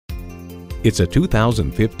It's a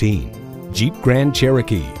 2015 Jeep Grand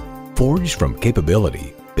Cherokee. Forged from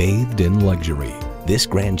capability, bathed in luxury, this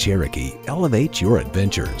Grand Cherokee elevates your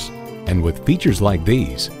adventures. And with features like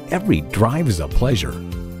these, every drive is a pleasure.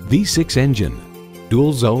 V6 engine,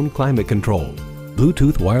 dual zone climate control,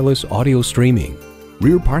 Bluetooth wireless audio streaming,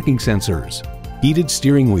 rear parking sensors, heated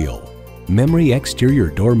steering wheel, memory exterior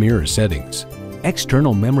door mirror settings,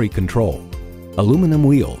 external memory control, aluminum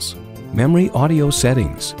wheels, memory audio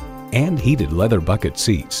settings, and heated leather bucket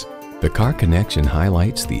seats. The Car Connection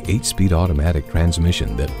highlights the 8-speed automatic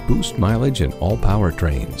transmission that boosts mileage in all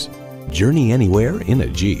powertrains. Journey anywhere in a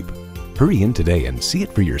Jeep. Hurry in today and see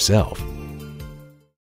it for yourself.